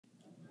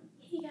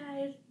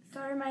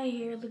Sorry my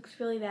hair looks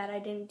really bad. I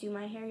didn't do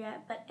my hair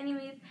yet. But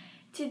anyways,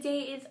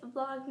 today is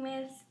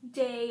Vlogmas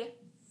day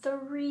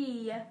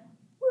 3.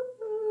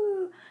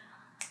 Woohoo!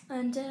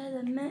 Under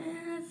the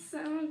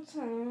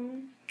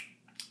mistletoe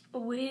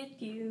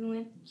with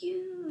you.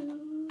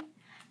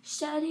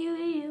 Shawty with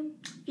you.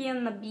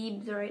 Feeling the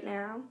beebs right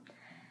now.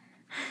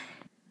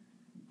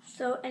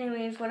 So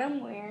anyways, what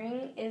I'm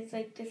wearing is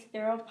like this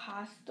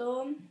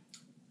Aeropostale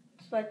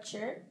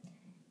sweatshirt.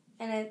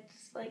 And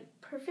it's like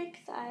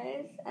perfect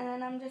size. And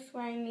then I'm just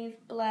wearing these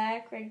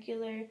black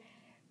regular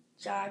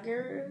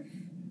joggers.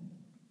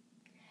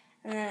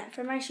 And then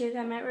for my shoes,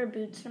 I might wear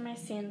boots or my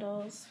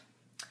sandals.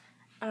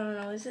 I don't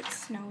know, is it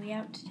snowy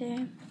out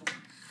today?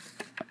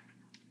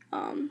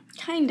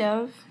 Kind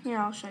of. Here,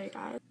 I'll show you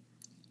guys.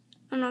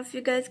 I don't know if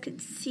you guys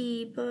could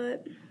see,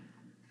 but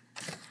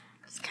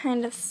it's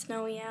kind of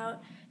snowy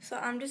out. So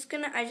I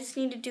just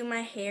need to do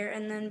my hair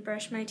and then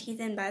brush my teeth.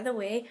 And by the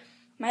way,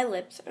 my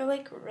lips are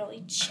like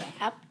really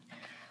chapped.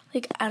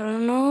 Like, I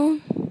don't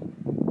know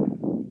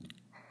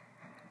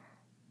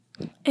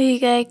if you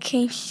guys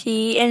can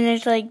see. And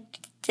there's like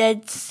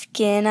dead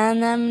skin on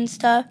them and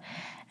stuff.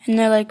 And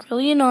they're like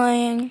really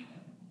annoying.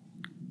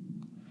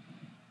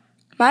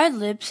 My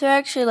lips are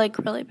actually like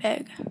really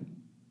big.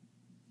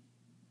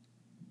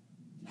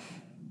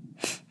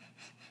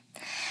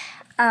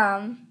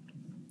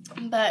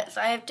 But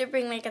so I have to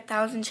bring like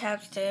 1,000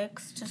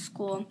 chapsticks to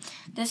school.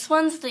 This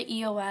one's the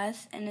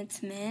EOS and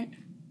it's mint,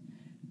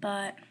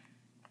 but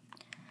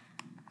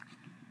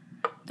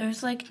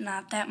there's like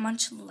not that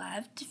much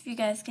left, if you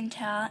guys can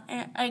tell,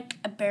 and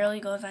it barely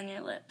goes on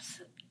your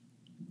lips.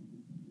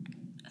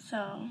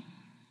 So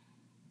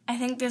I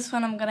think this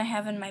one I'm gonna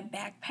have in my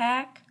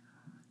backpack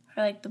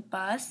for like the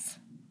bus,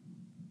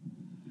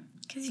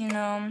 because you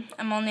know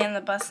I'm only on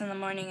the bus in the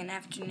morning and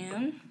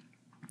afternoon.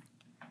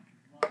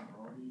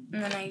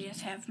 And then I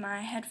just have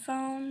my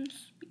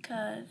headphones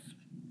because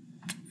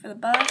for the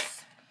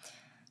bus.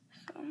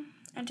 So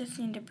I just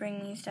need to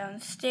bring these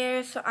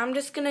downstairs. So I'm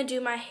just going to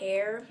do my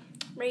hair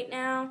right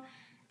now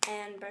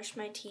and brush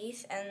my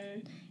teeth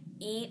and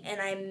eat. And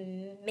I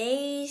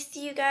may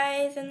see you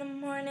guys in the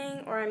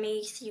morning or I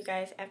may see you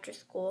guys after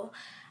school.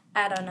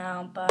 I don't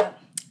know, but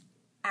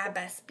I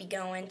best be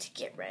going to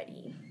get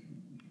ready.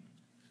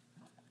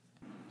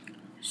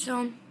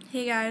 So,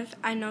 hey guys,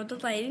 I know the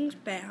lighting's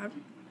bad.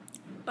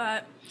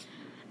 But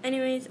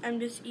anyways, I'm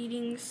just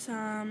eating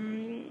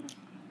some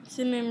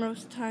cinnamon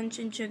roast punch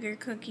and sugar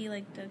cookie,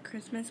 like the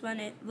Christmas one.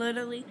 It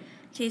literally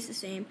tastes the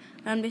same.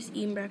 I'm just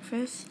eating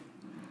breakfast.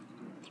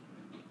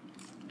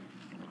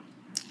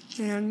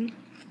 And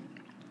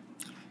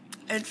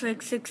it's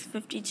like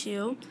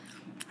 6:52.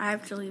 I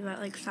have to leave at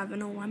like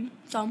 7:01.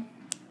 So,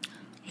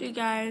 see you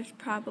guys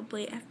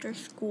probably after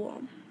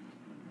school.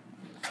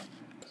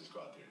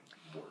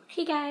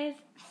 Hey guys.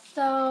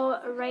 So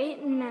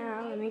right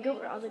now, let me go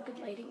where all the good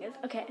lighting is.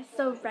 Okay,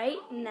 so right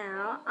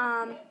now,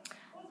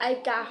 I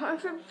got home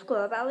from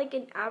school about like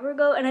an hour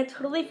ago, and I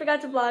totally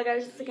forgot to vlog. I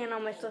was just looking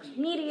on my social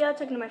media,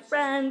 talking to my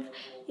friends,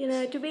 you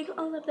know, doing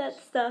all of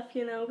that stuff,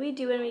 you know, we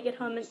do when we get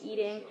home and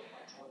eating.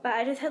 But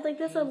I just had like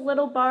this a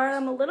little bar.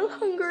 I'm a little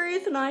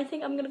hungry, so now I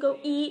think I'm gonna go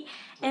eat.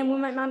 And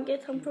when my mom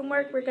gets home from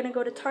work, we're gonna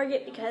go to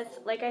Target because,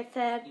 like I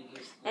said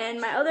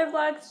in my other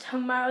vlogs,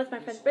 tomorrow is my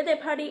friend's birthday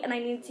party, and I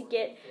need to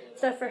get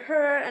stuff for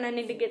her, and I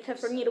need to get stuff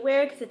for me to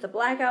wear because it's a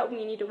blackout and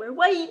we need to wear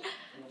white.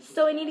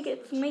 So I need to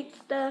get some white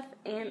stuff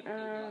and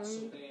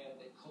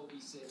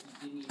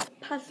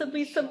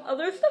possibly some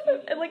other stuff,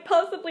 and like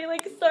possibly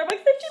like Starbucks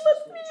if she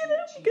lets me in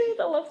it because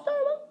I love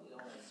Starbucks.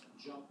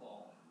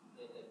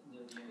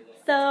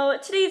 So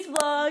today's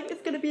vlog is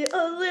going to be a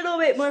little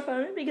bit more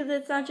fun because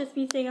it's not just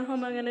me staying at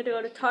home. I'm going to go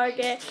to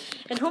Target,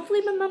 and hopefully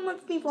my mom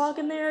lets me vlog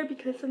in there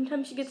because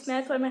sometimes she gets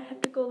mad, so I might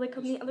have to go like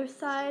on the other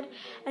side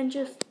and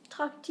just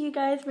talk to you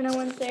guys when no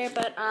one's there.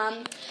 But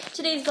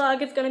today's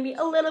vlog is going to be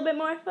a little bit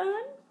more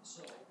fun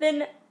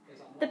than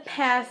the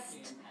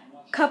past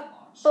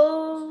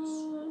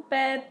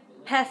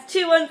past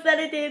 2 ones that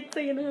I did,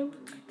 so you know.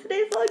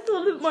 Today's vlog is a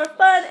little bit more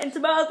fun, and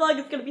tomorrow's vlog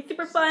is going to be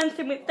super fun,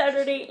 same with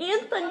Saturday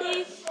and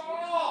Sunday.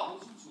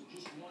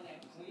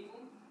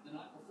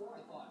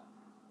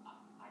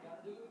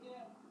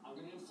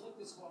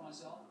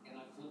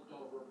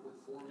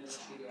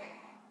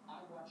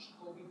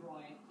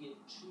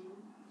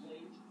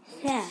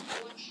 Yeah.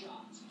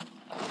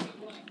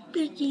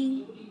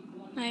 Speaking.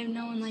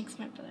 No one likes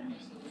my brother.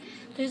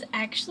 There's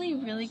actually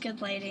really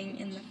good lighting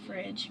in the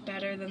fridge,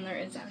 better than there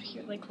is out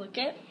here. Like, look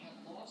at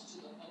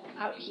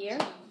out here,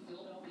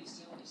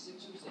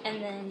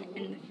 and then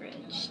in the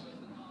fridge.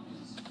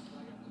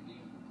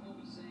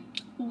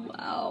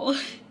 Wow,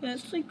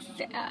 that's like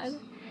sad.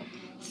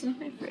 This is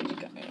my fridge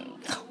going.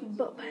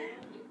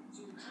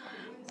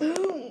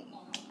 Boom.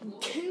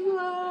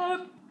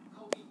 Killer.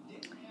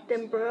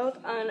 Them bros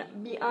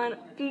be on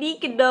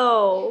fleek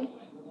though.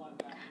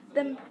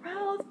 Them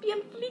brows be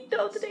on fleek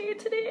though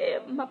today.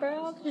 My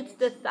brows just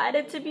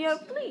decided to be on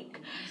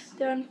fleek.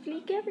 They're on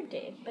fleek every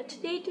day. But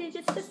today they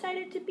just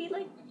decided to be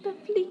like the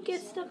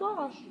fleekest of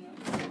all.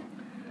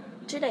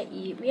 What should I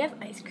eat? We have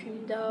ice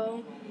cream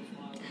though.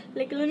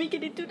 Like, let me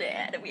get into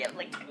that. We have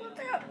like,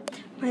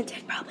 my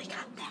dad probably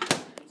got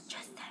that.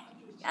 Just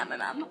saying. Yeah, my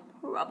mom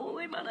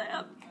probably might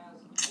have.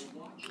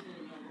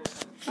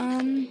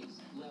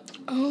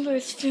 Oh,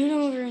 there's food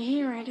over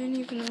here. I didn't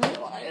even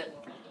realize it.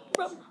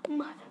 From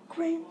my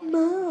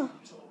grandma.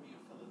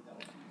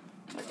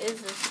 What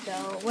is this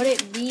dough? What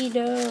it be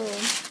dough?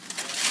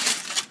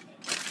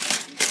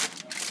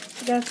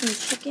 We got some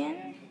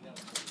chicken.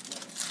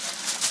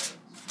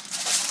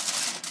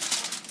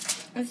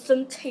 And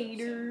some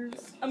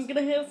taters. I'm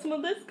gonna have some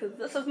of this because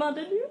this is my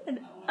dinner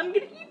and I'm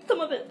gonna eat some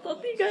of it. So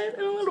I'll see you guys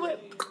in a little bit.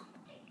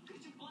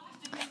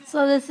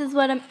 So this is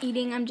what I'm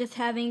eating. I'm just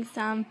having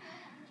some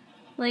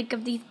like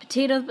of these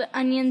potatoes with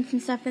onions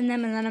and stuff in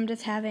them, and then I'm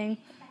just having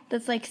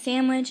this like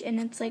sandwich, and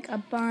it's like a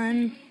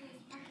bun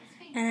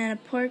and then a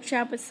pork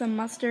chop with some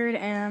mustard,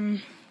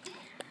 and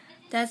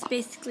that's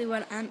basically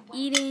what I'm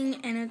eating,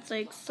 and it's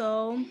like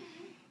so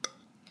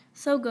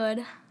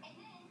good.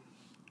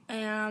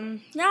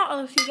 And yeah,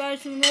 I'll see you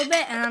guys in a little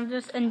bit, and I'm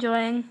just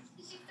enjoying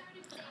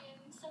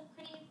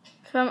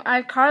some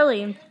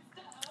iCarly.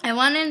 I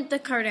wanted the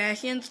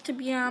Kardashians to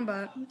be on,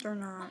 but they're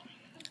not.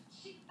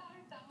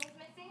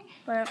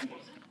 But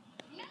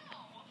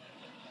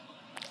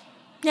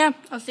yeah,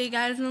 I'll see you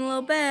guys in a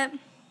little bit.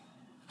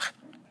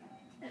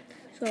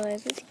 So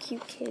there's this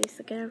cute case.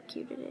 Look at how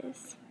cute it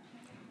is.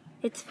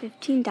 It's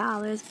 $15,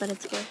 but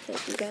it's worth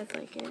it. You guys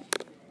like it?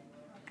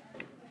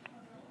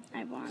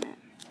 I want it.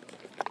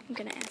 I'm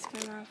gonna ask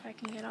my mom if I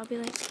can get it. I'll be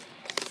like,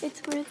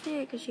 it's worth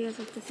it, because she has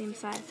like the same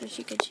size, so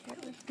she could share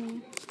it with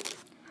me.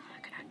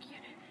 Look at how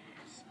cute it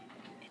is.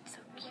 It's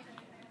so cute.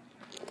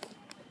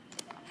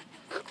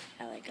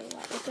 I like it a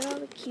lot. Look at all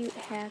the cute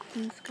hats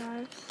and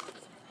scarves.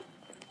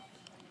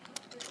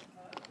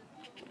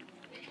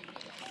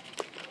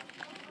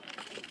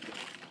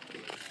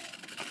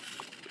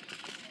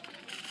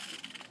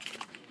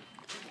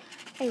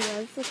 I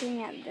was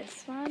looking at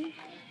this one.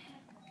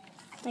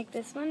 Like,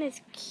 this one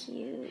is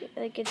cute.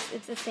 Like, it's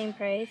the same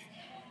price.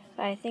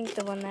 But I think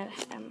the one that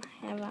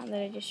I have on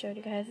that I just showed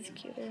you guys is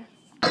cuter.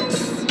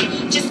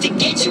 Just to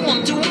get you,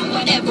 I'm doing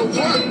whatever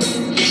works.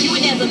 You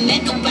ain't never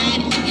met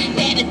nobody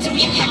that'll do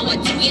you how I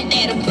do you,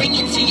 that'll bring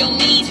you to your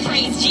knees.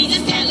 Praise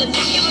Jesus,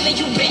 hallelujah. I'll make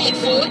you beg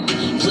for it,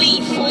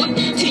 plead for it,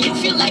 till you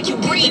feel like you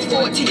breathe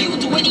for it, till you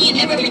do any and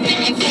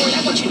everything for it.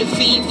 I want you to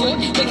feed for it,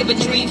 wake up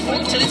and dream for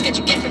it, till it's got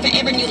you desperate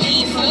forever and you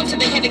leave for it, till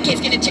they have a case,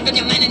 get a check on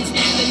your mind and it's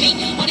time to me.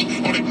 On it.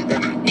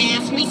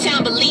 Now for me,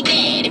 time believe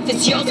that if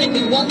it's yours and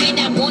you want it,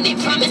 I want it.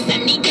 Promise I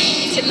need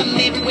that till I'm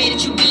everywhere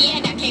that you be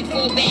at. I can't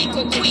fall back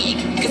or quit,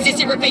 cause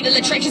it's a fatal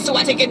attraction, so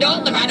I take it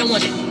all or I don't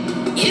want it.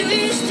 You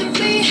used to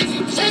be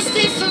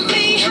thirsty for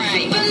me,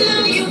 right, but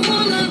now you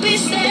wanna be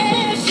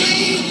set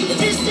free.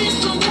 This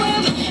is the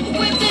web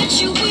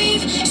that you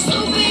weave,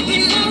 so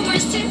baby now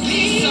rest in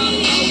peace. I'm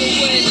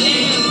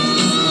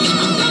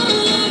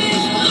gonna love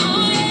you,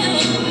 oh yeah,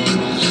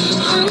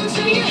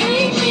 until you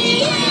hate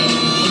me,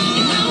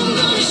 and now I'm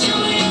gonna show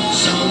you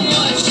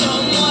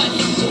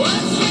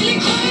what's really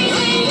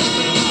crazy.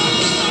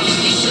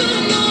 You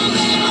should've known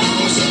better,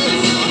 you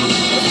should've known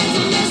better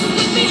to mess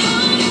with me,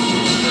 honey.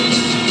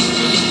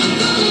 I'm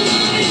gonna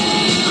love you,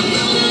 I'm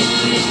gonna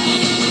love you,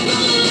 I'm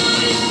gonna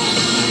love you,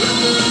 I'm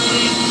gonna love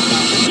you.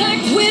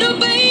 Black widow,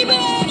 baby.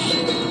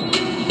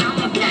 I'm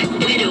a black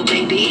widow,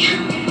 baby.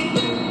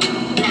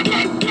 Black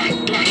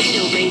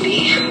widow, baby.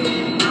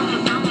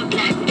 I'm a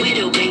black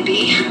widow, baby.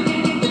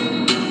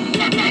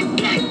 Black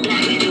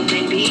widow,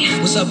 baby.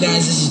 What's up,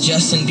 guys? This is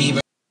Justin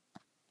Bieber.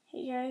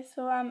 Hey guys,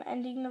 so I'm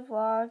ending the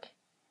vlog.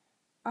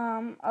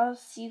 I'll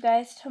see you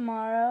guys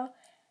tomorrow.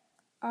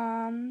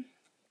 And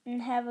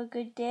have a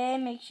good day.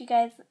 Make sure you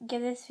guys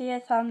give this video a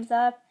thumbs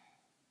up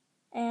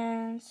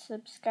and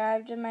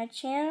subscribe to my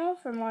channel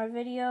for more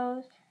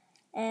videos.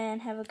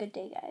 And have a good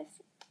day,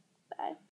 guys. Bye.